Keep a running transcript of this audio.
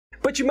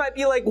But you might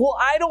be like, well,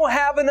 I don't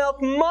have enough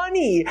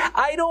money.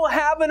 I don't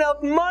have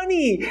enough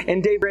money.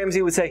 And Dave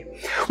Ramsey would say,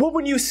 well,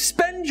 when you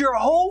spend your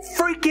whole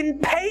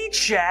freaking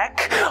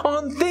paycheck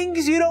on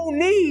things you don't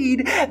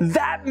need,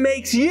 that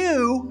makes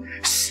you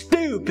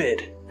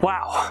stupid.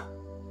 Wow.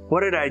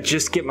 What did I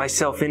just get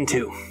myself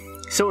into?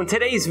 So in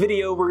today's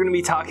video, we're going to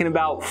be talking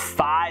about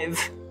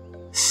 5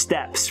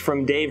 steps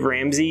from Dave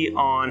Ramsey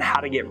on how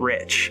to get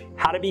rich,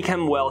 how to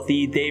become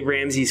wealthy. Dave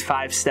Ramsey's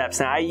 5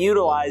 steps. Now, I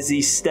utilized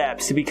these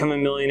steps to become a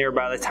millionaire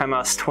by the time I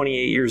was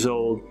 28 years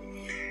old.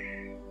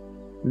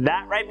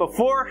 That right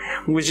before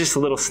was just a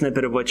little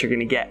snippet of what you're going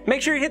to get.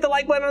 Make sure you hit the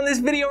like button on this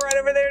video right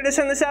over there to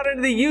send this out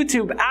into the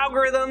YouTube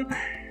algorithm.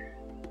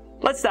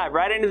 Let's dive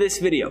right into this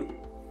video.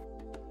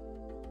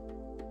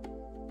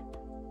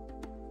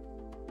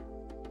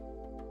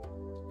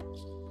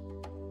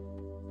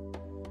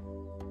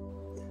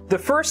 The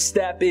first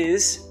step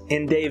is,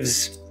 in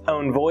Dave's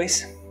own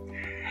voice,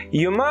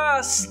 you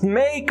must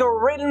make a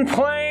written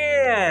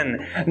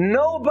plan.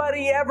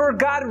 Nobody ever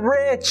got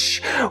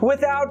rich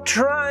without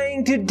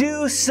trying to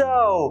do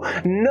so.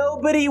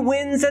 Nobody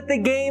wins at the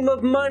game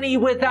of money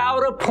without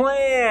a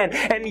plan,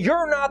 and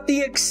you're not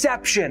the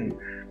exception.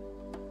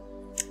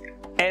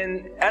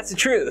 And that's the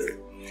truth.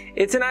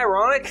 It's an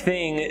ironic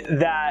thing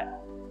that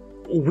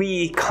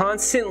we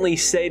constantly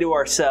say to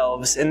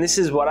ourselves, and this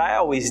is what I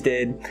always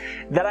did,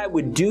 that I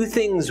would do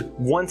things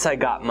once I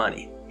got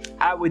money.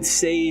 I would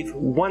save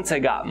once I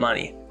got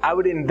money. I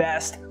would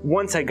invest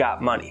once I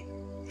got money.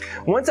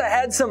 Once I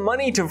had some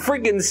money to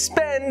freaking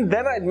spend,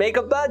 then I'd make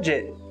a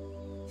budget.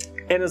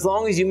 And as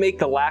long as you make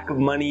the lack of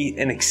money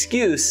an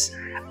excuse,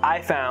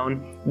 I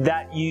found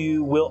that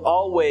you will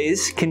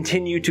always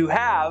continue to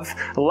have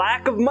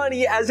lack of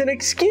money as an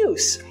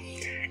excuse.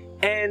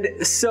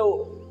 And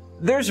so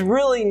there's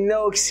really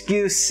no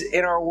excuse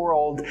in our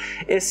world,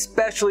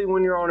 especially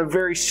when you're on a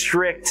very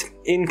strict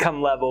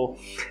income level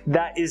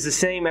that is the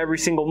same every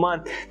single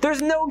month.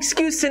 There's no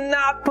excuse to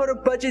not put a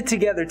budget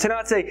together, to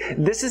not say,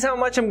 this is how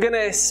much I'm going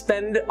to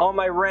spend on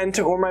my rent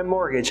or my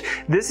mortgage.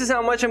 This is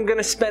how much I'm going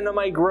to spend on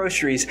my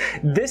groceries.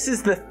 This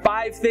is the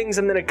 5 things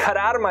I'm going to cut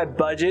out of my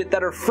budget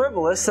that are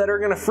frivolous, that are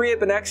going to free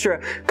up an extra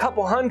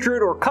couple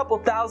hundred or couple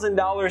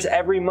 $1,000s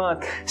every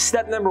month.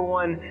 Step number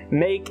 1,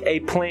 make a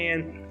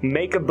plan,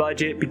 make a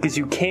budget, because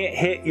you can't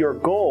hit your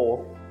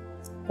goal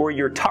or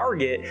your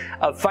target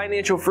of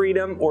financial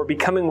freedom or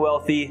becoming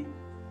wealthy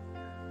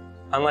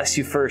unless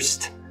you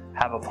first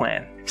have a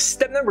plan.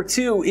 Step number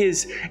 2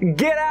 is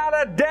get out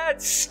of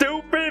debt,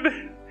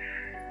 stupid!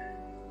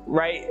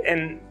 Right?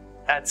 And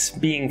that's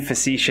being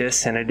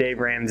facetious in a Dave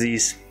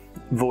Ramsey's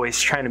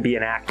voice, trying to be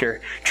an actor.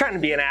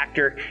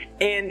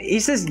 And he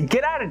says,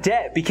 get out of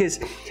debt, because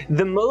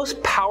the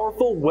most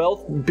powerful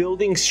wealth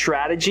building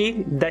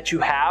strategy that you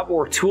have,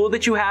 or tool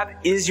that you have,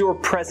 is your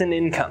present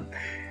income.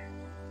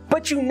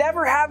 But you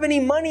never have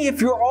any money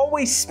if you're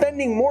always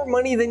spending more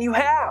money than you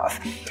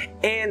have.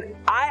 And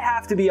I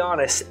have to be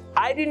honest,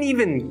 I didn't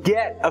even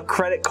get a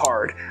credit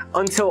card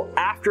until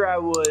after I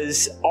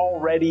was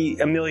already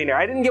a millionaire.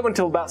 I didn't get one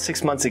until about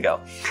 6 months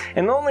ago.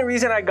 And the only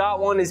reason I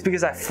got one is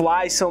because I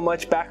fly so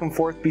much back and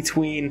forth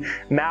between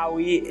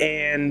Maui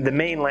and the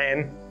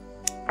mainland.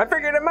 I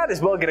figured I might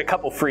as well get a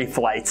couple free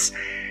flights.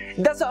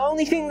 That's the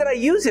only thing that I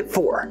use it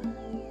for.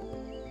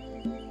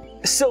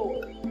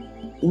 So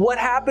what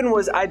happened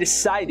was I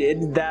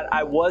decided that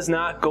I was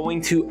not going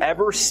to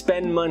ever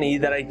spend money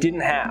that I didn't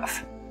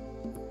have.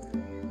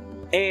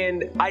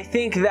 And I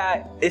think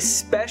that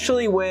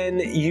especially when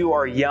you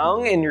are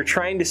young and you're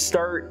trying to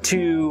start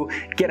to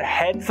get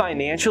ahead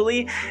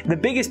financially, the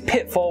biggest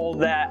pitfall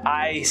that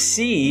I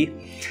see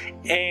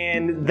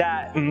and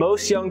that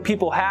most young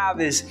people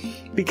have is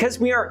because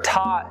we aren't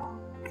taught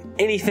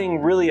anything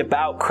really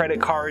about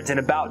credit cards and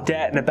about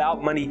debt and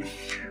about money,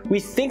 we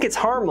think it's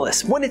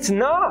harmless when it's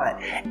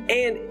not,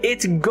 and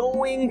it's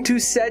going to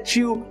set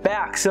you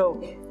back.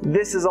 So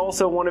this is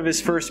also one of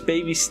his first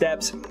baby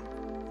steps,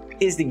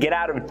 is to get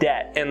out of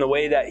debt. And the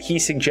way that he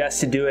suggests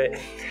to do it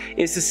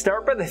is to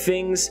start by the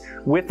things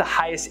with the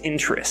highest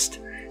interest.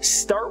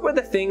 Start with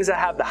the things that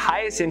have the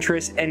highest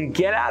interest and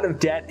get out of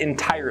debt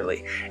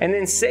entirely. And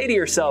then say to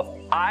yourself,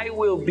 I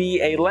will be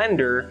a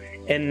lender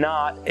and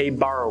not a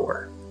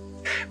borrower.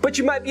 But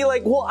you might be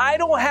like, well, I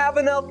don't have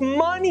enough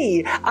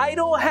money. I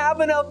don't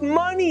have enough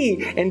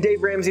money. And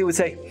Dave Ramsey would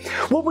say,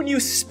 well, when you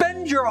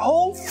spend your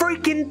whole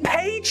freaking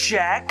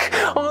paycheck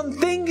on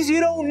things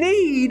you don't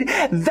need,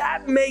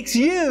 that makes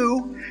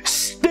you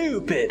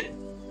stupid.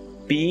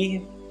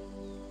 Be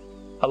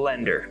a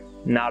lender,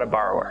 not a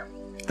borrower.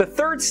 The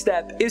third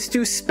step is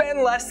to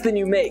spend less than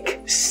you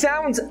make.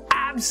 Sounds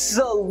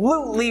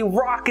absolutely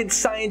rocket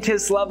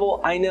scientist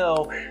level, I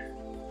know.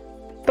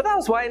 But that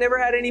was why I never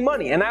had any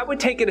money. And I would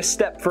take it a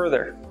step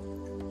further.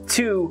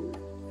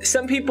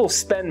 Some people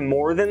spend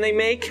more than they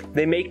make.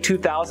 They make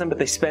 $2,000, but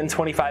they spend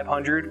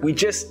 $2,500. We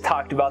just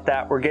talked about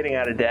that. We're getting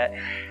out of debt.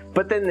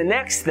 But then the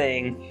next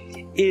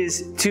thing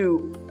is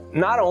to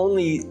not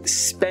only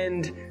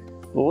spend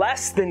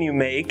less than you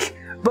make,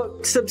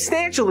 but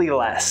substantially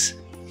less.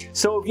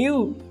 So if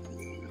you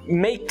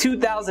make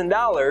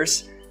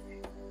 $2,000,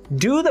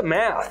 Do the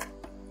math.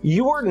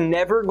 You are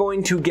never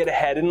going to get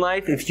ahead in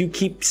life if you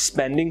keep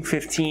spending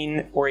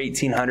 $1,500 or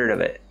 $1,800 of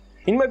it.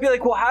 And you might be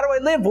like, well, how do I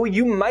live? Well,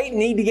 you might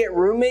need to get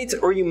roommates,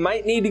 or you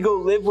might need to go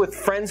live with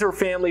friends or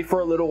family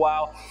for a little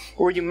while,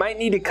 or you might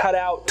need to cut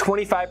out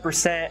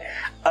 25%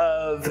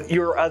 of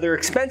your other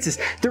expenses.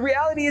 The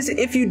reality is,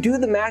 if you do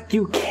the math,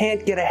 you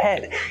can't get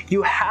ahead.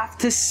 You have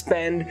to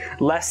spend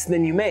less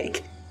than you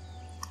make.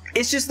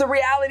 It's just the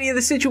reality of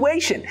the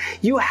situation.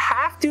 You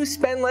have to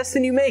spend less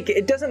than you make.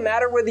 It doesn't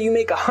matter whether you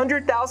make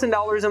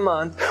 $100,000 a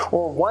month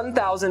or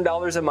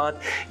 $1,000 a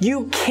month.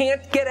 You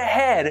can't get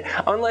ahead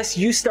unless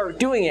you start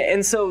doing it.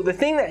 And so the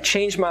thing that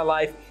changed my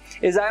life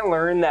is I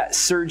learned that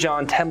Sir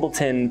John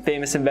Templeton,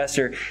 famous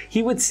investor,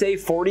 he would save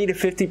 40 to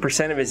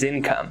 50% of his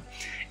income.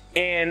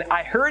 And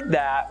I heard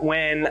that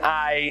when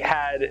I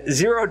had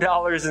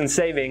 $0 in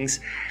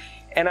savings,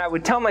 and I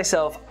would tell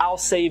myself, I'll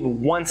save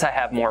once I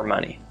have more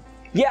money.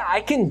 Yeah,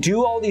 I can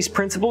do all these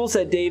principles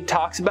that Dave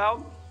talks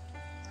about.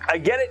 I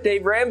get it,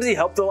 Dave Ramsey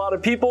helped a lot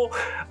of people,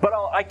 but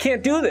I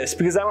can't do this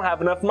because I don't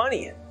have enough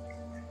money.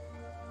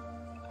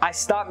 I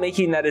stopped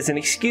making that as an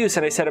excuse,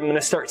 and I said I'm going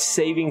to start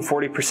saving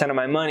 40% of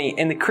my money.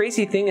 And the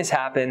crazy thing has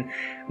happened,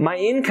 my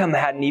income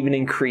hadn't even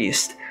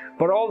increased.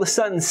 But all of a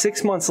sudden,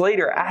 6 months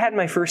later, I had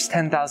my first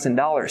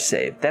 $10,000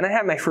 saved. Then I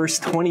had my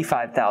first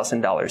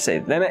 $25,000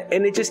 saved.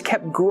 And it just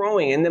kept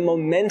growing, and the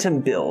momentum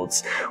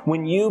builds.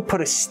 When you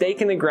put a stake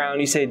in the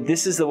ground, you say,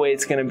 this is the way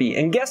it's going to be.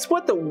 And guess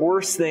what the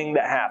worst thing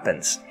that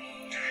happens?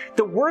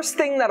 The worst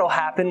thing that'll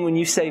happen when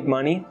you save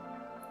money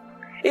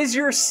is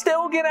you're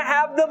still going to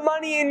have the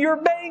money in your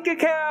bank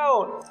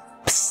account.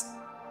 Psst.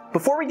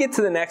 Before we get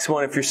to the next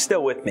one, if you're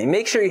still with me,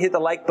 make sure you hit the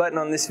like button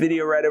on this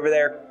video right over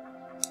there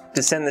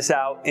to send this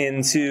out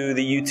into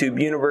the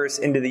YouTube universe,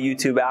 into the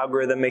YouTube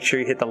algorithm. Make sure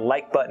you hit the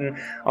like button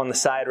on the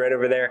side right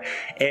over there.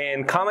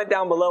 And comment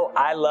down below,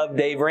 I love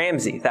Dave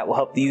Ramsey. That will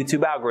help the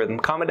YouTube algorithm.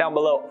 Comment down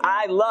below,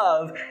 I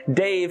love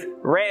Dave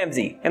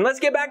Ramsey. And let's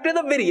get back to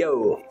the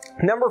video.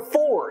 Number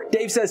 4,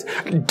 Dave says,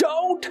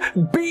 don't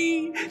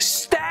be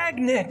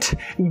stagnant.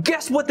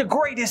 Guess what the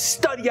greatest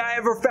study I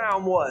ever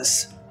found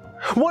was?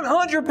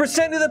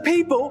 100% of the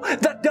people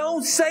that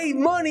don't save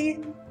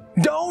money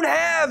don't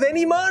have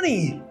any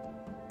money.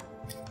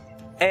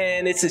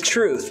 And it's the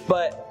truth,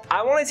 but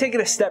I want to take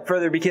it a step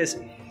further, because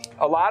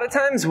a lot of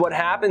times what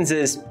happens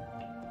is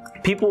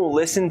people will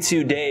listen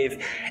to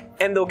Dave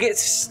and they'll get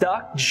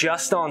stuck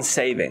just on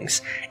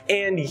savings.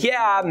 And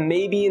yeah,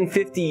 maybe in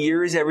 50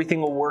 years everything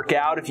will work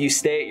out if you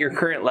stay at your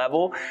current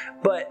level,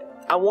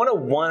 but I want to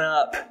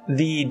one-up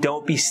the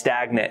don't be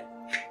stagnant.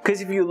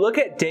 Because if you look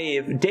at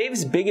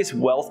Dave's biggest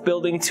wealth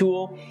building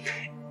tool,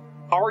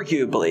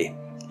 arguably,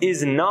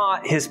 is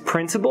not his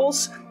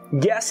principles.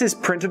 Yes, his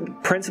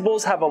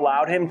principles have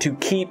allowed him to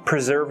keep,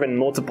 preserve, and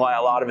multiply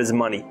a lot of his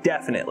money,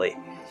 definitely.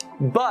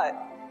 But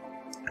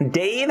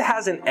Dave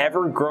has an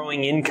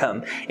ever-growing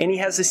income, and he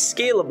has a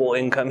scalable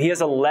income. He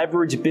has a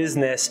leveraged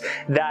business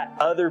that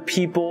other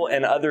people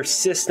and other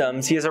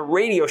systems, he has a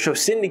radio show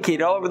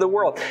syndicated all over the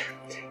world.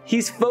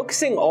 He's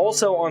focusing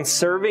also on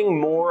serving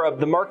more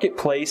of the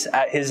marketplace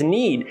at his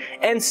need.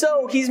 And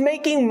so he's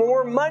making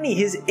more money.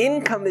 His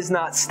income is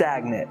not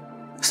stagnant.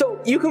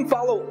 So you can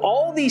follow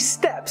all these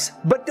steps,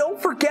 but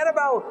don't forget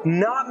about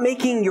not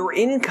making your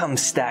income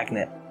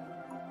stagnant.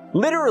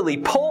 Literally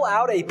pull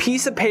out a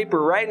piece of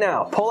paper right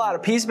now. Pull out a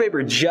piece of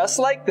paper just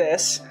like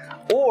this,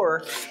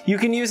 or you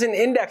can use an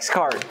index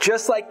card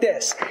just like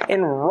this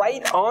and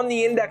write on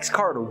the index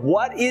card,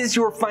 what is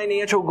your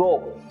financial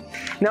goal?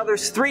 Now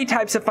there's 3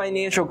 types of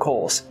financial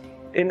goals.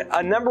 And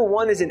number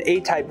 1 is an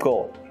A-type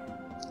goal.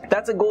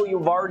 That's a goal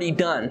you've already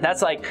done.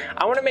 That's like,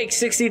 I want to make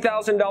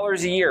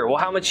 $60,000 a year. Well,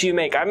 how much do you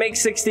make? I make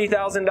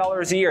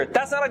 $60,000 a year.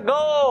 That's not a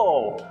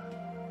goal.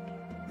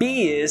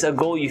 B is a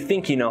goal you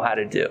think you know how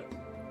to do.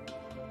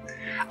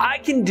 I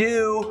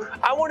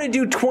want to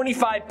do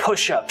 25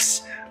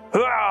 push-ups.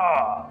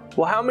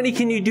 Well, how many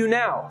can you do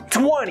now?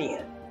 20.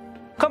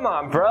 Come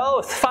on, bro.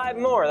 It's 5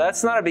 more.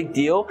 That's not a big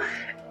deal.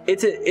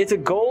 It's a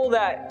goal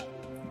that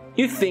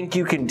you think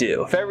you can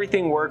do. If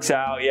everything works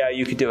out, yeah,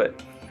 you could do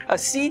it. A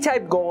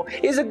C-type goal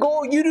is a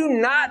goal you do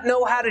not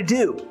know how to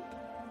do.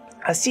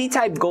 A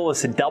C-type goal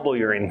is to double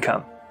your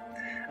income.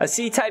 A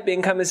C-type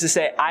income is to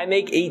say, I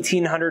make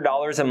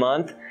 $1,800 a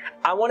month.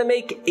 I want to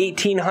make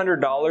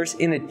 $1,800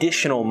 in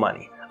additional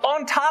money.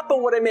 On top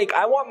of what I make,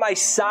 I want my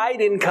side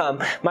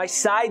income, my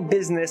side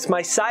business,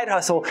 my side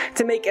hustle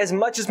to make as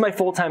much as my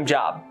full-time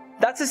job.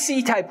 That's a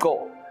C-type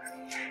goal.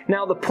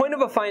 Now, the point of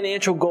a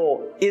financial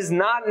goal is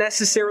not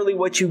necessarily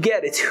what you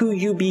get. It's who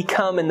you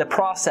become in the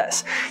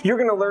process. You're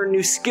going to learn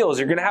new skills.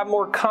 You're going to have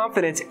more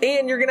confidence,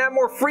 and you're going to have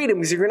more freedom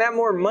because you're going to have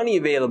more money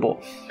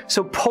available.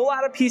 So pull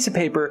out a piece of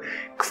paper,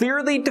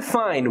 clearly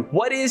define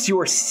what is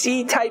your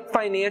C-type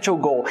financial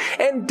goal,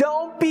 and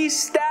don't be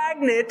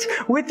stagnant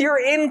with your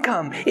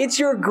income. It's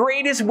your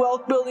greatest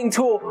wealth building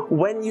tool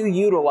when you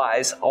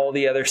utilize all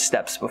the other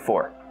steps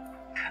before.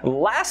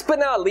 Last but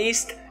not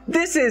least,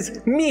 this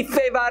is mi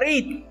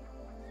favorite.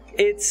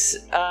 It's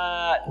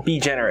be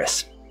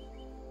generous.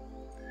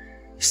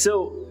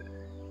 So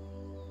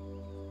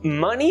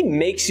money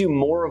makes you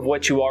more of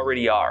what you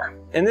already are.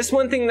 And this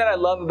one thing that I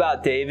love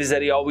about Dave is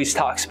that he always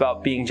talks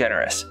about being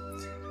generous.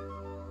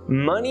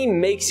 Money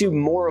makes you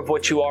more of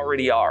what you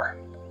already are.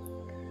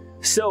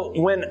 So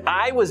when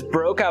I was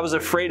broke, I was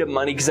afraid of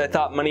money because I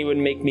thought money would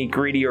make me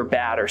greedy or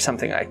bad or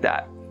something like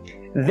that.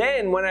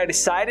 Then when I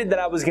decided that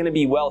I was going to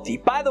be wealthy,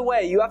 by the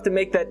way, you have to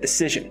make that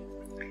decision.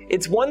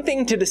 It's one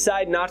thing to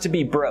decide not to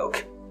be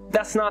broke.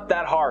 That's not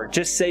that hard.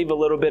 Just save a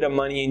little bit of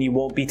money and you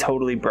won't be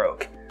totally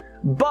broke.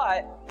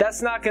 But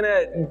that's not going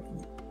to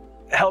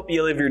help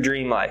you live your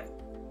dream life.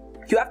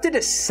 You have to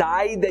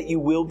decide that you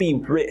will be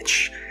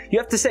rich. You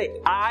have to say,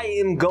 I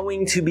am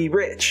going to be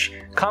rich.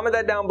 Comment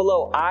that down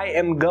below. I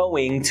am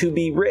going to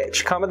be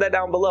rich. Comment that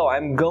down below.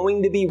 I'm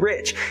going to be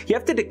rich. You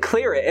have to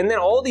declare it. And then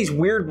all these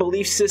weird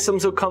belief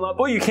systems will come up.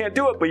 Oh, you can't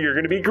do it, but you're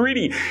going to be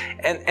greedy.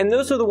 And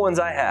those are the ones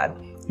I had.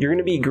 You're going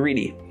to be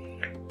greedy.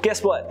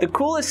 Guess what? The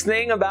coolest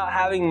thing about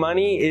having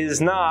money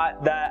is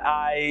not that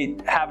I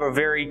have a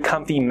very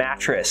comfy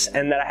mattress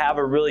and that I have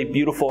a really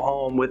beautiful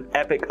home with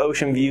epic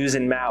ocean views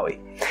in Maui,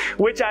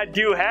 which I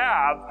do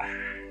have.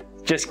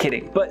 Just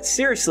kidding. But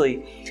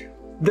seriously,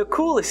 the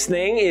coolest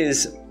thing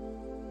is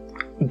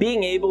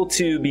being able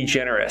to be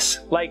generous.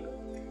 Like,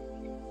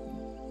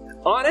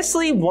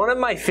 honestly, one of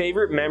my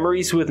favorite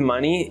memories with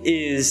money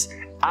is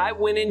I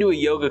went into a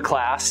yoga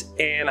class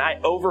and I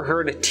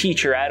overheard a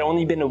teacher. I'd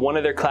only been to one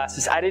of their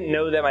classes. I didn't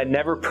know them. I'd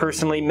never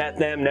personally met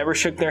them, never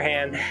shook their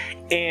hand.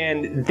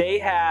 And they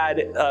had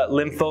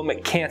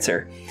lymphomic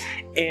cancer,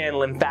 and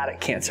lymphatic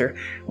cancer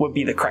would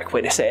be the correct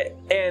way to say it.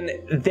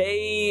 And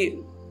they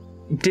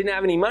didn't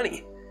have any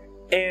money.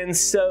 And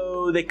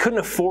so they couldn't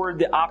afford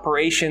the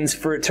operations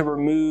to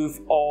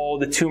remove all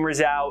the tumors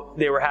out.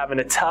 They were having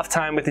a tough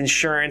time with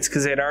insurance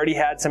because they'd already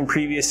had some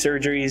previous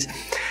surgeries.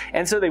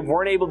 And so they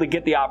weren't able to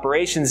get the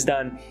operations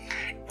done.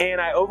 And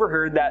I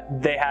overheard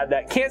that they had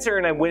that cancer,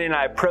 and I went and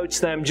I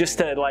approached them just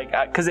to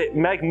because it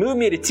moved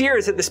me to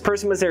tears that this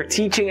person was there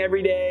teaching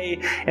every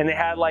day and they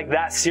had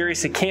that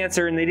serious a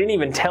cancer, and they didn't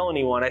even tell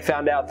anyone. I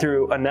found out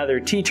through another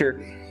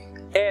teacher.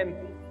 And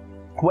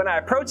when I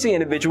approached the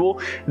individual,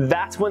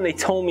 that's when they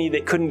told me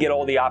they couldn't get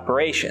all the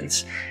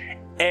operations.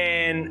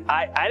 And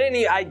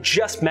I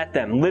just met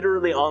them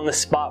literally on the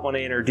spot when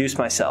I introduced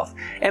myself.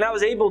 And I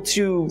was able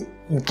to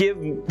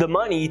give the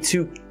money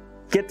to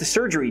get the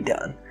surgery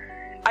done.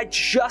 I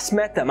just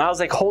met them. I was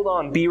like, hold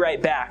on, be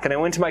right back. And I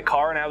went to my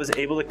car and I was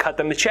able to cut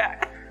them a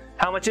check.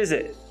 How much is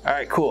it? All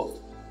right, cool.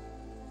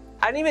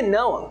 I didn't even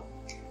know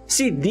them.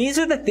 See, these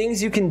are the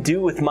things you can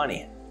do with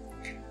money.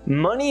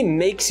 Money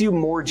makes you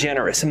more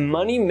generous.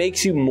 Money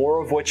makes you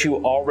more of what you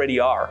already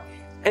are.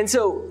 And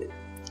so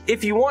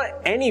if you want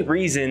any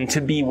reason to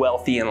be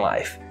wealthy in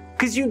life,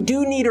 because you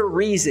do need a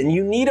reason,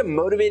 you need a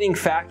motivating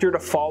factor to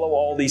follow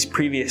all these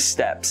previous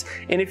steps.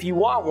 And if you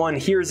want one,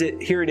 here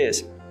it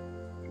is.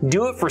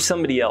 Do it for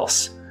somebody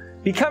else.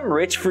 Become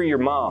rich for your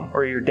mom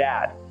or your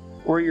dad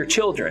or your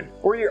children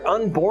or your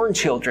unborn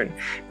children.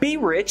 Be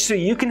rich so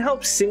you can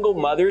help single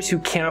mothers who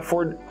can't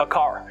afford a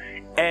car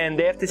and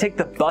they have to take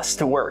the bus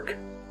to work.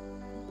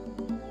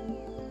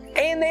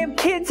 And they have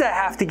kids that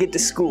have to get to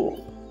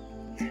school.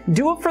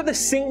 Do it for the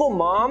single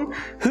mom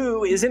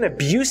who is in an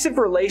abusive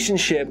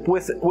relationship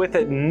with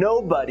a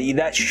nobody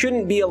that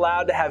shouldn't be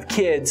allowed to have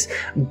kids,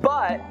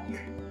 but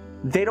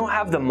they don't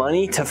have the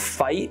money to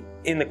fight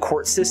in the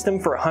court system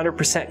for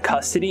 100%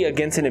 custody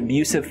against an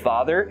abusive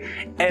father,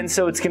 and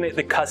so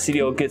the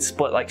custody will get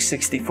split like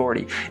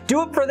 60-40.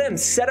 Do it for them.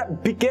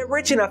 Get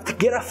rich enough to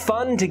get a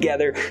fund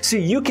together so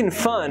you can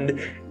fund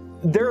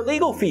their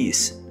legal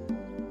fees.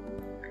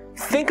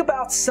 Think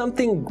about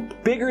something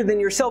bigger than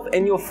yourself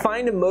and you'll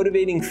find a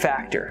motivating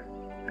factor.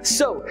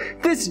 So,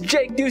 this is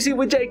Jake Ducey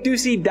with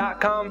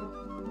JakeDucey.com.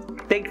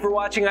 Thank you for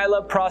watching I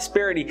Love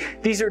Prosperity.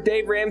 These are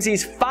Dave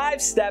Ramsey's 5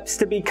 steps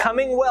to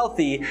becoming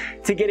wealthy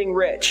to getting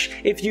rich.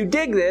 If you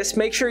dig this,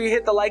 make sure you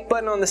hit the like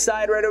button on the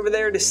side right over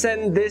there to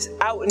send this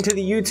out into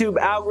the YouTube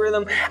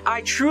algorithm.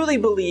 I truly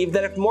believe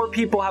that if more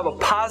people have a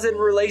positive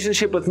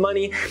relationship with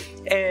money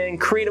and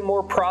create a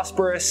more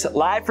prosperous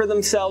life for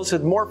themselves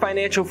with more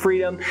financial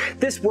freedom,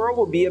 this world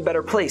will be a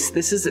better place.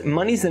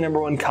 Money's the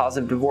 #1 cause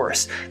of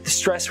divorce. The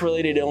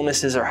stress-related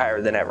illnesses are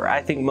higher than ever.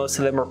 I think most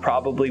of them are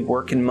probably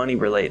work and money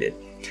related.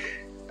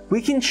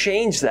 We can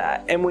change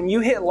that. And when you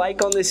hit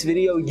like on this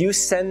video, you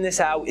send this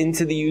out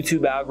into the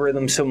YouTube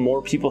algorithm so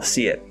more people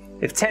see it.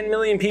 If 10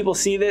 million people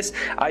see this,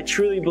 I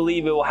truly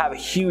believe it will have a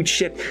huge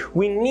shift.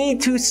 We need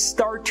to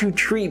start to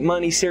treat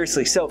money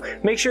seriously. So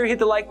make sure you hit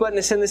the like button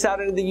to send this out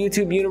into the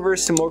YouTube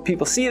universe so more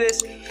people see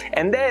this.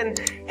 And then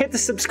hit the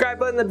subscribe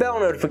button, the bell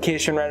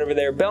notification right over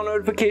there. Bell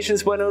notification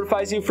is what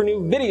notifies you for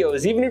new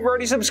videos. Even if you've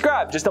already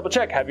subscribed, just double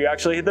check. Have you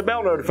actually hit the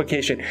bell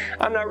notification?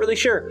 I'm not really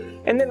sure.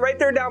 And then right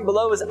there down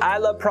below is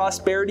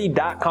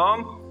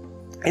iloveprosperity.com.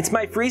 It's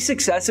my free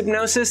success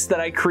hypnosis that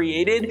I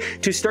created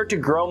to start to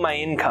grow my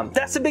income.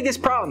 That's the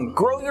biggest problem.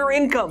 Grow your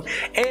income.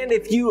 And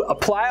if you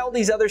apply all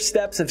these other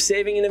steps of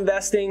saving and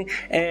investing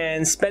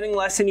and spending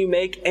less than you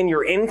make and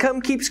your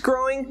income keeps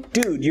growing,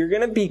 dude, you're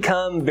going to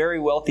become very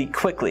wealthy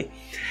quickly.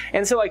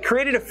 And so I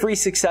created a free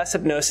success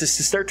hypnosis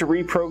to start to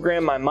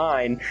reprogram my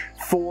mind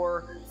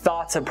for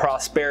thoughts of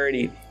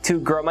prosperity to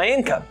grow my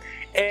income.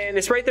 And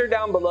it's right there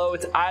down below.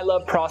 It's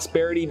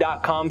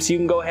iloveprosperity.com, so you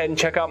can go ahead and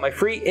check out my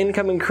free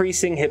income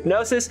increasing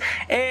hypnosis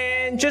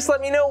and just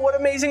let me know what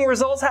amazing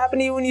results happen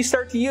to you when you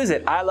start to use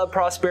it.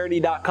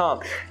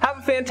 iloveprosperity.com. Have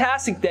a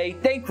fantastic day.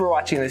 Thank you for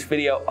watching this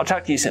video. I'll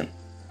talk to you soon.